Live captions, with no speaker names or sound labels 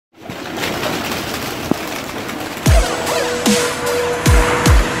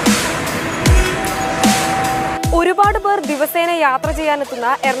പേർ ദിവസേന യാത്ര ചെയ്യാനെത്തുന്ന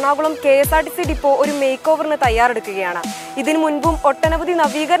എറണാകുളം KSRTC ഡിപ്പോ ഒരു മേക്ക് ഓവറിന് തയ്യാറെടുക്കുകയാണ്. ഇതിനു മുൻപും ഒട്ടനവധി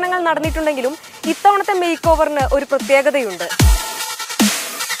നവീകരണങ്ങൾ നടന്നിട്ടുണ്ടെങ്കിലും ഇത്തവണത്തെ മേക്ക് ഓവറിന് ഒരു പ്രത്യേകതയുണ്ട്.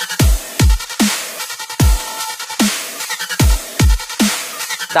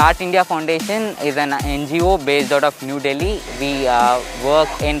 St+art India Foundation is an NGO based out of New Delhi. We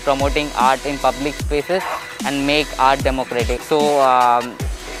work in promoting art in public spaces and make art democratic. So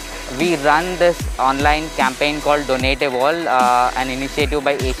we run this online campaign called Donate a Wall, an initiative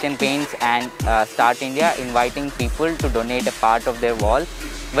by Asian Paints and St+art India, inviting people to donate a part of their wall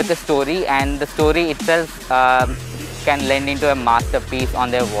with a story, and the story itself can lend into a masterpiece on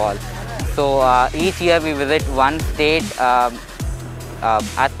their wall. So each year we visit one state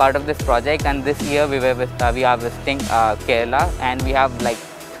as part of this project, and this year we are visiting Kerala, and we have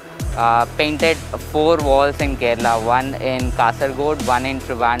painted 4 walls in Kerala, one in Kasaragod, one in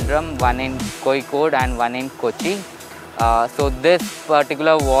Trivandrum, one in Kozhikode and one in Kochi. So this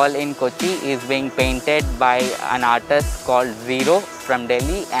particular wall in Kochi is being painted by an artist called Zero from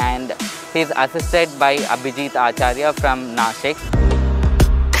Delhi, and he is assisted by Abhijit Acharya from Nashik.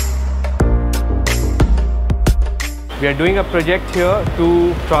 We are doing a project here to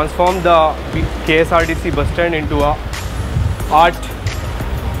transform the KSRTC bus stand into a art,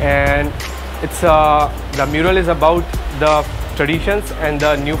 and it's the mural is about the traditions and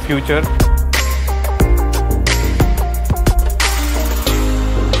the new future.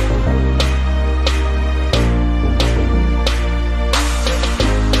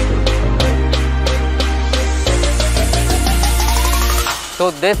 So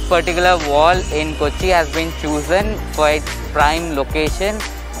this particular wall in Kochi has been chosen for its prime location,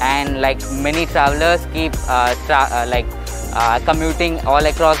 and many travelers keep commuting all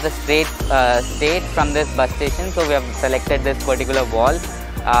across the state from this bus station. So we have selected this particular wall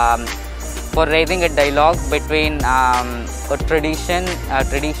for raising a dialogue between a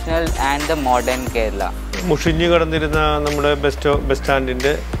traditional and the modern Kerala. മുഷിഞ്ഞു കിടന്നിരുന്ന നമ്മുടെ bus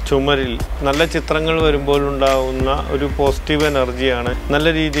സ്റ്റാൻഡിൻ്റെ ചുമരിൽ നല്ല ചിത്രങ്ങൾ വരുമ്പോൾ ഉണ്ടാകുന്ന ഒരു positive എനർജിയാണ്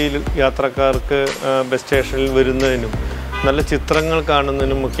നല്ല രീതിയിൽ യാത്രക്കാർക്ക് ബസ് സ്റ്റേഷനിൽ വരുന്നതിനും നല്ല ചിത്രങ്ങൾ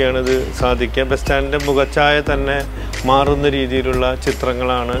കാണുന്നതിനുമൊക്കെയാണ് ഇത് സാധിക്കുക. ബസ് സ്റ്റാൻഡിൻ്റെ മുഖച്ഛായ തന്നെ മാറുന്ന രീതിയിലുള്ള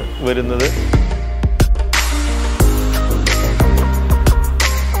ചിത്രങ്ങളാണ് വരുന്നത്.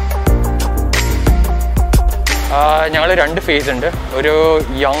 ഞങ്ങൾ 2 ഫേസ് ഉണ്ട്. ഒരു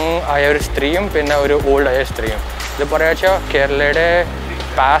യങ് ആയ ഒരു സ്ത്രീയും പിന്നെ ഒരു ഓൾഡ് ആയ സ്ത്രീയും. ഇത് പറയുക കേരളയുടെ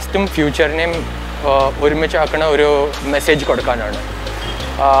പാസ്റ്റും ഫ്യൂച്ചറിനെയും ഒരുമിച്ചാക്കുന്ന ഒരു മെസ്സേജ് കൊടുക്കാനാണ്.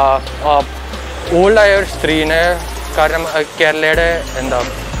 ഓൾഡ് ആയ ഒരു സ്ത്രീനെ കാരണം കേരളയുടെ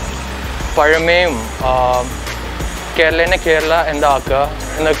പഴമയും കേരള എന്താക്കുക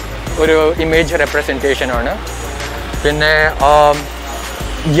എന്ന ഒരു ഇമേജ് റെപ്രസെൻറ്റേഷനാണ്. പിന്നെ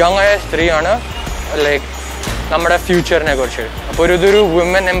യങ് ആയ സ്ത്രീയാണ് നമ്മുടെ ഫ്യൂച്ചറിനെ കുറിച്ച്. അപ്പോൾ ഇതൊരു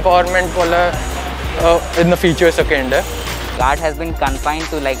വുമൻ എംപവർമെൻറ്റ് പോലെ ഇന്ന് ഫീച്ചേഴ്സൊക്കെ ഉണ്ട്. Art has been confined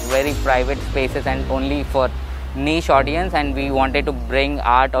to very private spaces and only for niche audience, and we wanted to bring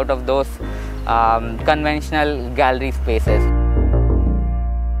art out of those conventional gallery spaces.